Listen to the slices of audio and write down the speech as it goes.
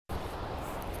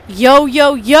Yo,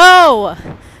 yo, yo!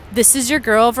 This is your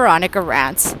girl, Veronica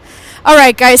Rants.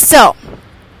 Alright, guys, so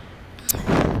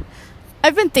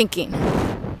I've been thinking,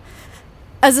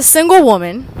 as a single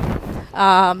woman,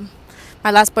 my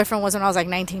last boyfriend was when I was like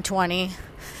 19, 20.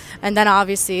 And then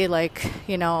obviously,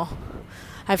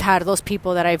 I've had those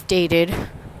people that I've dated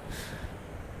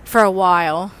for a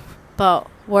while, but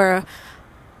were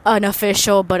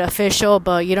unofficial,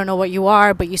 but you don't know what you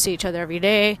are, but you see each other every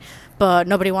day, but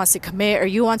nobody wants to commit, or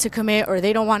you want to commit, or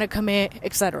they don't want to commit,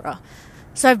 etc.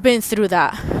 So I've been through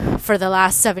that for the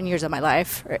last 7 years of my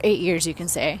life, or 8 years, you can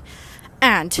say.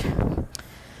 And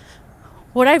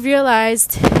what I've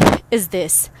realized is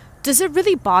this: does it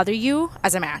really bother you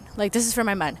as a man? Like, this is for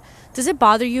my men. Does it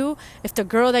bother you if the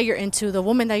girl that you're into, the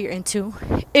woman that you're into,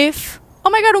 oh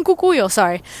my god, un cucuyo,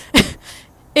 sorry,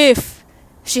 if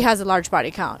she has a large body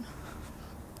count?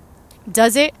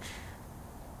 Does it?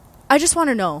 I just want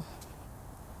to know.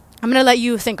 I'm going to let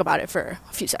you think about it for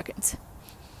a few seconds.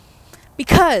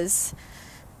 Because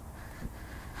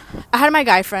I had my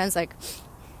guy friends,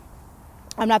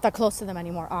 I'm not that close to them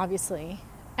anymore, obviously.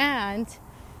 And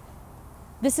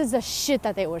this is the shit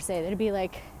that they would say. They'd be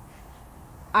like,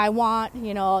 I want,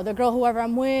 the girl, whoever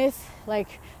I'm with,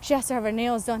 she has to have her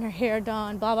nails done, her hair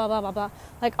done, blah, blah, blah, blah,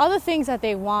 blah. All the things that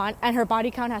they want, and her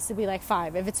body count has to be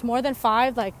 5. If it's more than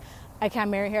 5, I can't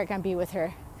marry her, I can't be with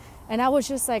her. And I was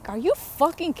just like, are you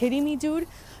fucking kidding me, dude?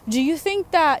 Do you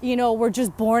think that, we're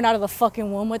just born out of the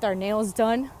fucking womb with our nails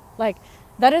done?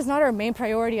 That is not our main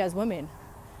priority as women.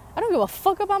 I don't give a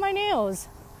fuck about my nails.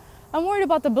 I'm worried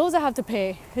about the bills I have to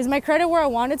pay. Is my credit where I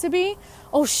want it to be?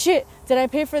 Oh shit, did I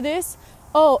pay for this?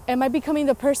 Oh, am I becoming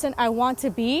the person I want to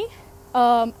be?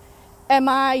 Am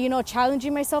I,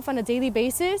 challenging myself on a daily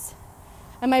basis?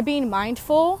 Am I being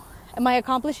mindful? Am I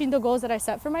accomplishing the goals that I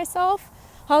set for myself?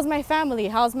 How's my family?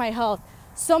 How's my health?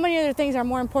 So many other things are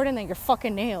more important than your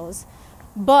fucking nails.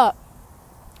 But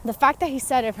the fact that he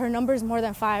said if her number is more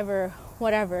than 5 or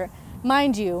whatever,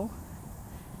 mind you,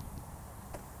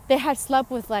 they had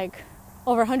slept with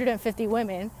over 150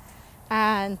 women,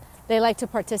 and they like to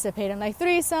participate in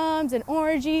threesomes and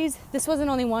orgies. This wasn't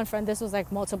only one friend, this was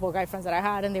multiple guy friends that I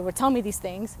had, and they would tell me these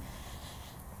things.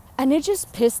 And it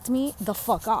just pissed me the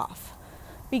fuck off,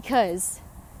 because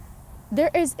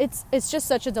it's just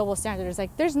such a double standard. It's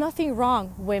there's nothing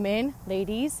wrong, women,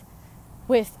 ladies,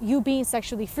 with you being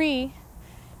sexually free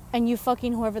and you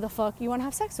fucking whoever the fuck you want to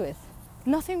have sex with.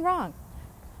 Nothing wrong.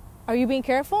 Are you being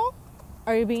careful?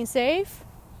 Are you being safe?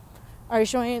 Are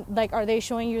they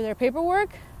showing you their paperwork?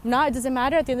 No, it doesn't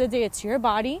matter. At the end of the day, it's your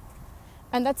body,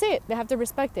 and that's it. They have to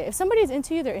respect it. If somebody's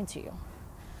into you, they're into you.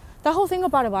 The whole thing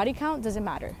about a body count doesn't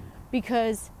matter,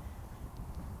 because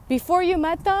before you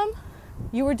met them,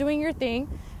 you were doing your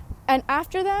thing, and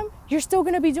after them, you're still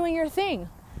going to be doing your thing.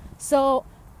 So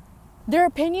their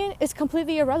opinion is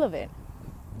completely irrelevant.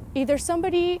 Either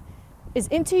somebody is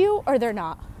into you or they're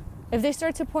not. If they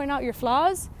start to point out your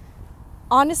flaws,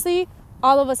 honestly,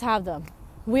 all of us have them.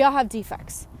 We all have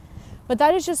defects. But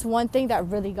that is just one thing that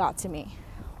really got to me.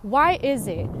 Why is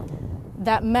it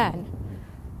that men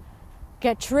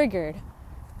get triggered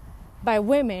by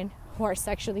women who are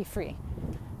sexually free,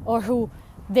 or who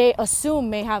they assume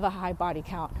may have a high body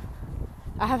count?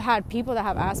 I have had people that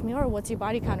have asked me, what's your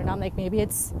body count? And I'm like, maybe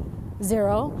it's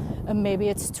 0, and maybe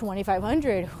it's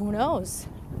 2,500. Who knows?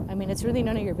 It's really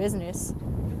none of your business.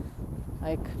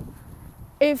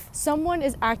 If someone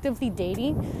is actively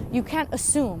dating, you can't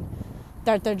assume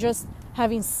that they're just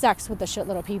having sex with a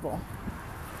shitload of people.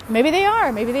 Maybe they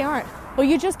are, maybe they aren't. But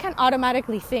you just can't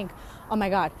automatically think, oh my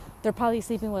god, they're probably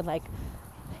sleeping with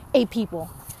 8 people.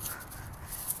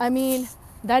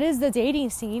 That is the dating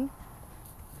scene.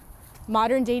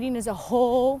 Modern dating is a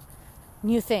whole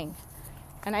new thing.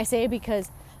 And I say it because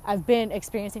I've been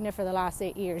experiencing it for the last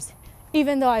 8 years.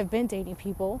 Even though I've been dating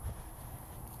people,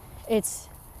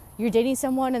 you're dating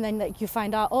someone, and then you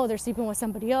find out, they're sleeping with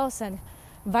somebody else, and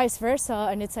vice versa.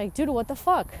 And it's dude, what the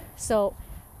fuck? So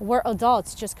we're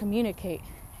adults, just communicate.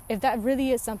 If that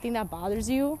really is something that bothers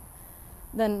you,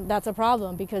 then that's a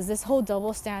problem, because this whole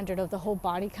double standard of the whole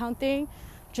body count thing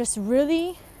just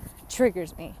really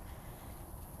triggers me.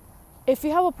 If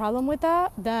you have a problem with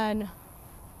that, then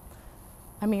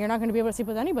you're not going to be able to sleep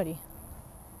with anybody.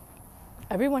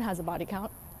 Everyone has a body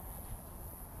count.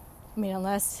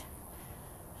 Unless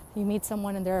you meet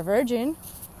someone and they're a virgin,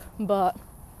 but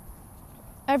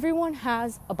everyone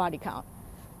has a body count.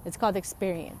 It's called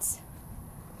experience.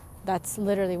 That's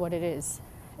literally what it is.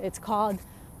 It's called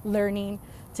learning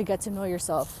to get to know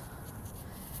yourself.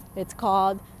 It's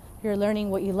called you're learning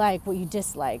what you like, what you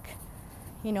dislike.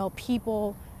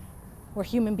 People, we're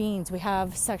human beings. We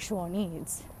have sexual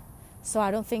needs. So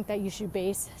I don't think that you should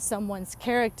base someone's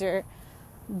character,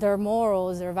 their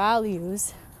morals, their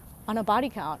values on a body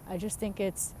count. I just think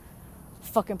it's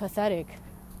fucking pathetic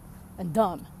and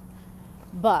dumb.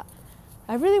 But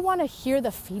I really want to hear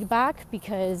the feedback,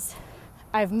 because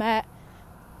I've met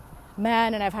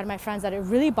men and I've had my friends that it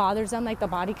really bothers them, like the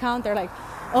body count. They're like,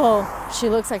 oh, she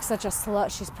looks like such a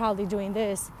slut, she's probably doing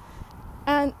this.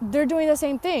 And they're doing the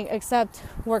same thing, except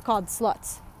we're called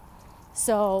sluts.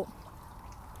 So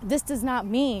this does not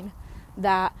mean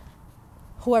that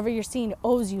whoever you're seeing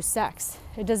owes you sex.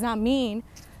 It does not mean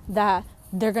that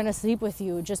they're going to sleep with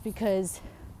you just because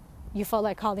you felt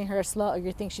like calling her a slut, or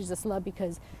you think she's a slut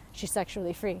because she's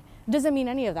sexually free. It doesn't mean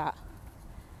any of that.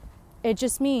 It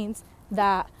just means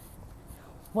that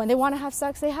when they want to have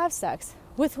sex, they have sex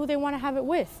with who they want to have it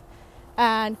with.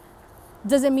 And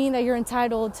doesn't mean that you're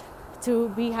entitled to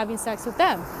be having sex with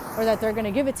them or that they're going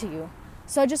to give it to you.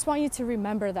 So I just want you to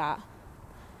remember that,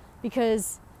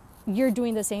 because you're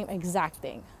doing the same exact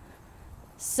thing.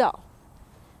 So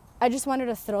I just wanted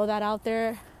to throw that out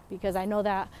there, because I know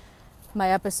that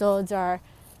my episodes are,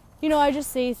 I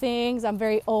just say things. I'm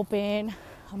very open.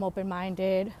 I'm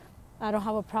open-minded. I don't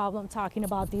have a problem talking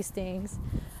about these things.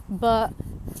 But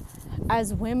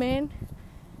as women,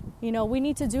 we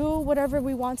need to do whatever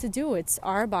we want to do. It's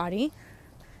our body.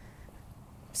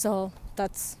 So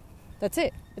that's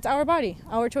it. It's our body,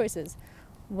 our choices.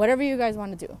 Whatever you guys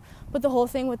want to do. But the whole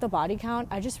thing with the body count,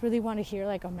 I just really want to hear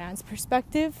like a man's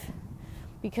perspective,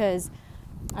 because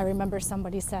I remember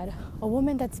somebody said, a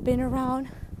woman that's been around,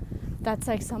 that's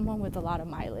like someone with a lot of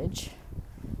mileage.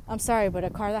 I'm sorry, but a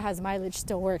car that has mileage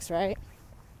still works, right?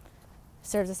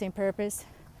 Serves the same purpose,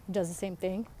 does the same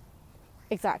thing.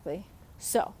 Exactly.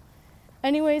 So,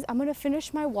 anyways, I'm going to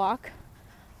finish my walk.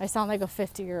 I sound like a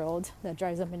 50-year-old that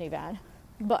drives a minivan,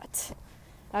 but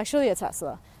actually a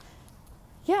Tesla.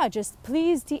 Yeah, just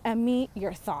please DM me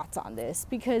your thoughts on this,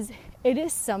 because it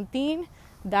is something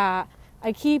that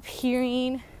I keep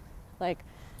hearing, like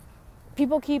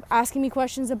people keep asking me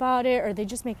questions about it, or they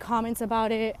just make comments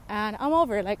about it, and I'm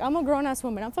over it. Like, I'm a grown-ass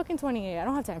woman. I'm fucking 28. I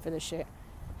don't have time for this shit.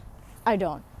 I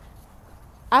don't.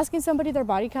 Asking somebody their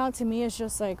body count to me is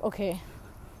just like, okay,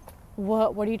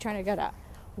 what are you trying to get at?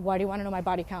 Why do you want to know my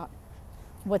body count?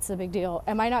 What's the big deal?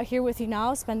 Am I not here with you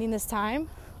now spending this time?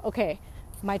 Okay,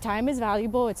 my time is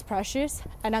valuable, it's precious,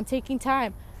 and I'm taking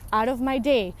time out of my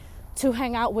day to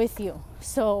hang out with you.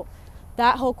 So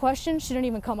that whole question shouldn't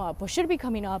even come up. What should be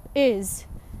coming up is,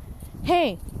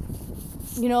 hey,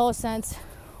 since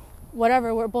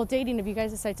whatever, we're both dating, if you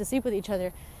guys decide to sleep with each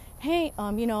other, hey,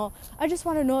 I just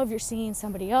want to know if you're seeing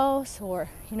somebody else, or,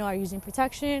 are you using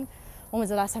protection? When was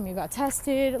the last time you got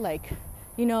tested? Like,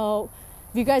 if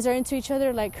you guys are into each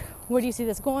other, like, where do you see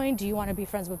this going? Do you want to be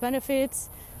friends with benefits?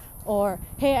 Or,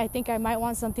 hey, I think I might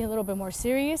want something a little bit more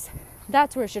serious.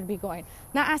 That's where it should be going.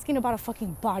 Not asking about a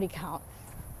fucking body count.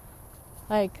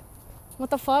 Like, what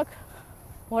the fuck?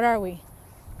 What are we?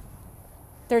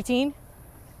 13?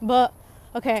 But,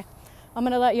 okay, I'm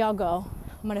going to let y'all go.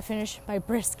 I'm going to finish my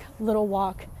brisk little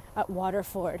walk at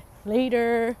Waterford.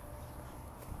 Later.